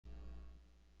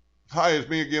Hi, it's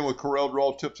me again with Corel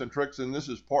Draw Tips and Tricks, and this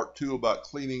is part 2 about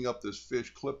cleaning up this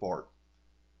fish clip art.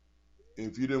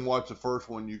 If you didn't watch the first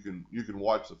one, you can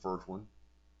watch the first one.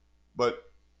 But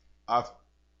I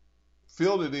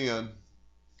filled it in.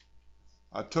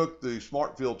 I took the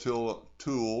Smart Fill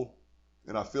tool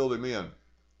and I filled him in.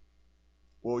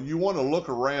 Well, you want to look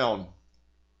around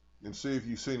and see if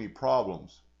you see any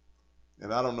problems.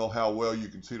 And I don't know how well you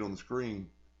can see it on the screen,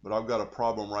 but I've got a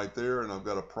problem right there and I've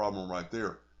got a problem right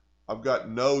there. I've got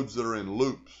nodes that are in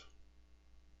loops.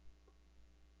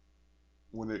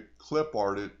 When it clip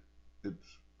art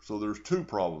so there's two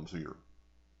problems here.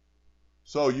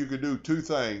 So you could do two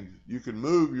things. You can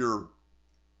move your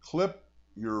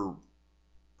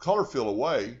color fill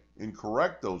away and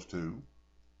correct those two.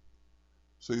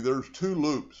 See, there's two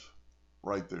loops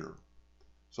right there.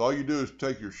 So all you do is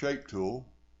take your shape tool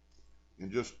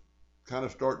and just kind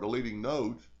of start deleting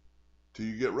nodes till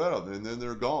you get rid of them, and then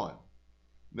they're gone.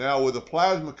 Now with a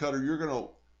plasma cutter,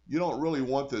 you don't really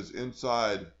want this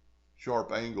inside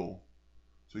sharp angle,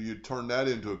 so you turn that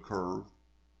into a curve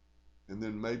and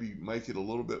then maybe make it a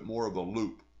little bit more of a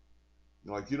loop.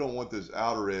 Like, you don't want this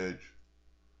outer edge.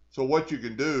 So what you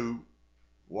can do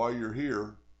while you're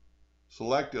here,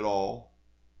 select it all,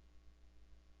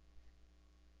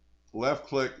 left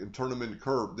click and turn them into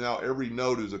curve. Now every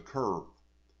node is a curve.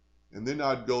 And then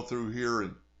I'd go through here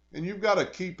and you've got to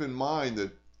keep in mind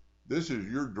that this is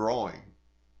your drawing.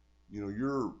 You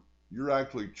know, you're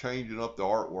actually changing up the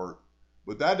artwork,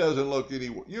 but that doesn't look any.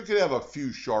 You could have a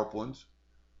few sharp ones,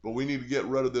 but we need to get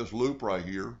rid of this loop right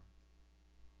here.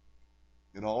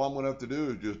 And all I'm going to have to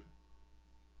do is just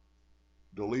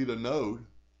delete a node,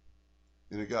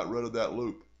 and it got rid of that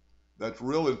loop. That's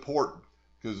real important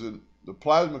because the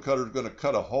plasma cutter is going to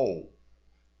cut a hole,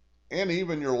 and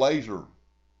even your laser.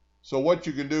 So what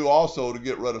you can do also to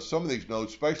get rid of some of these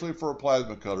nodes, especially for a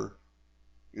plasma cutter,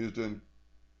 is to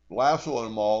lasso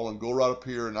them all and go right up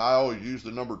here, and I always use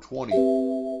the number 20,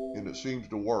 and it seems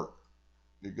to work.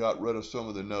 It got rid of some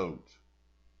of the nodes.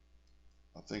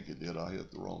 I think it did. I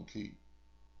hit the wrong key.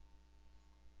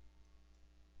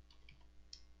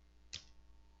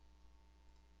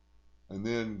 And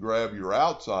then grab your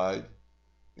outside,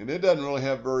 and it doesn't really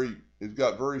have it's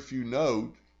got very few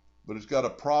nodes, but it's got a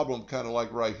problem kind of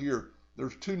like right here.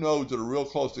 There's two nodes that are real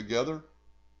close together,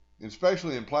 and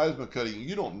especially in plasma cutting,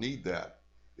 you don't need that.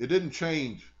 It didn't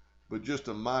change, but just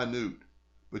a minute.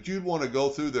 But you'd want to go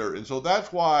through there. And so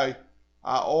that's why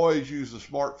I always use the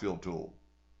Smart Fill tool.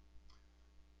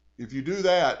 If you do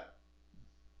that,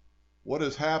 what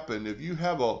has happened, if you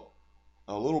have a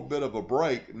little bit of a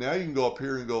break, now you can go up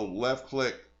here and go left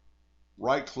click,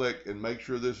 right click, and make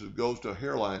sure this goes to a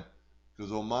hairline.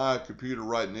 Because on my computer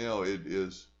right now, it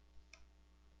is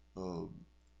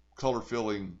color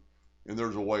filling, and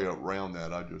there's a way around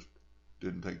that. I just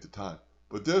didn't take the time.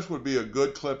 But this would be a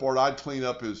good clip art. I'd clean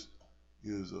up his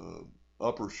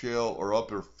upper shell or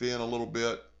upper fin a little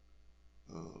bit.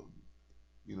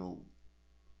 You know,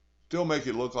 still make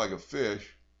it look like a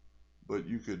fish, but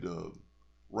you could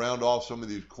round off some of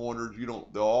these corners.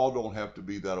 They all don't have to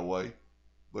be that way.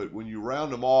 But when you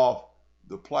round them off,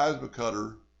 the plasma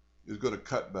cutter is going to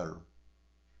cut better.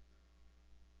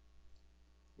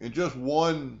 And just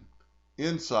one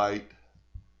insight,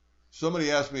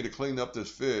 somebody asked me to clean up this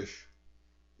fish,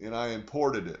 and I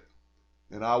imported it.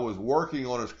 And I was working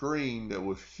on a screen that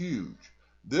was huge.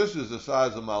 This is the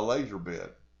size of my laser bed.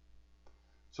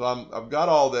 So I've got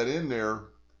all that in there,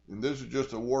 and this is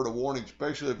just a word of warning,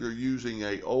 especially if you're using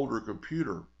an older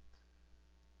computer.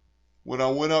 When I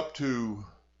went up to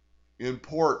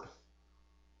import,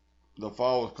 the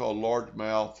file was called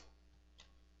largemouth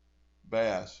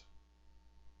bass.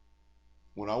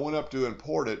 When I went up to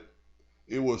import it,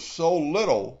 it was so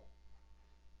little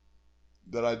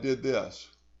that I did this.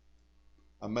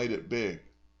 I made it big.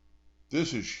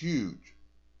 This is huge.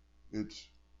 It's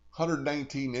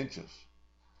 119 inches.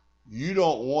 You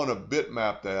don't want to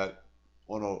bitmap that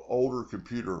on an older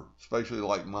computer, especially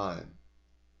like mine.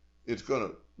 It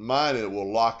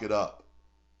will lock it up.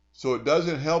 So it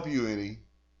doesn't help you any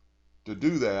to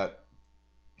do that.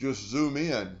 Just zoom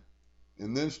in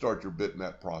and then start your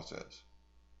bitmap process.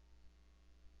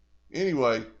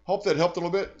 Anyway, hope that helped a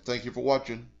little bit. Thank you for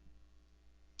watching.